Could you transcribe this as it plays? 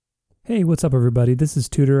Hey, what's up, everybody? This is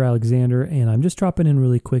Tutor Alexander, and I'm just dropping in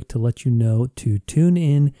really quick to let you know to tune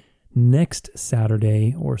in next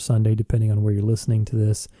Saturday or Sunday, depending on where you're listening to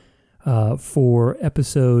this, for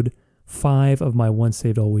episode 5 of my Once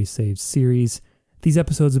Saved, Always Saved series. These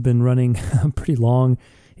episodes have been running pretty long,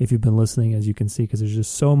 if you've been listening, as you can see, because there's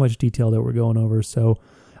just so much detail that we're going over. So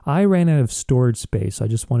I ran out of storage space. So I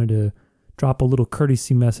just wanted to drop a little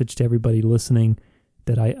courtesy message to everybody listening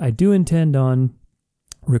that I do intend on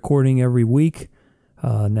recording every week,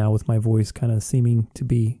 now with my voice kind of seeming to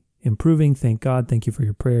be improving. Thank God. Thank you for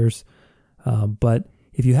your prayers. But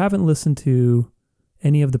if you haven't listened to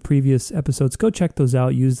any of the previous episodes, go check those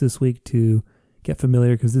out. Use this week to get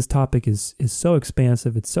familiar, because this topic is so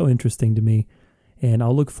expansive. It's so interesting to me. And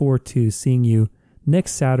I'll look forward to seeing you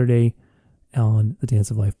next Saturday on the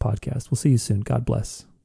Dance of Life podcast. We'll see you soon. God bless.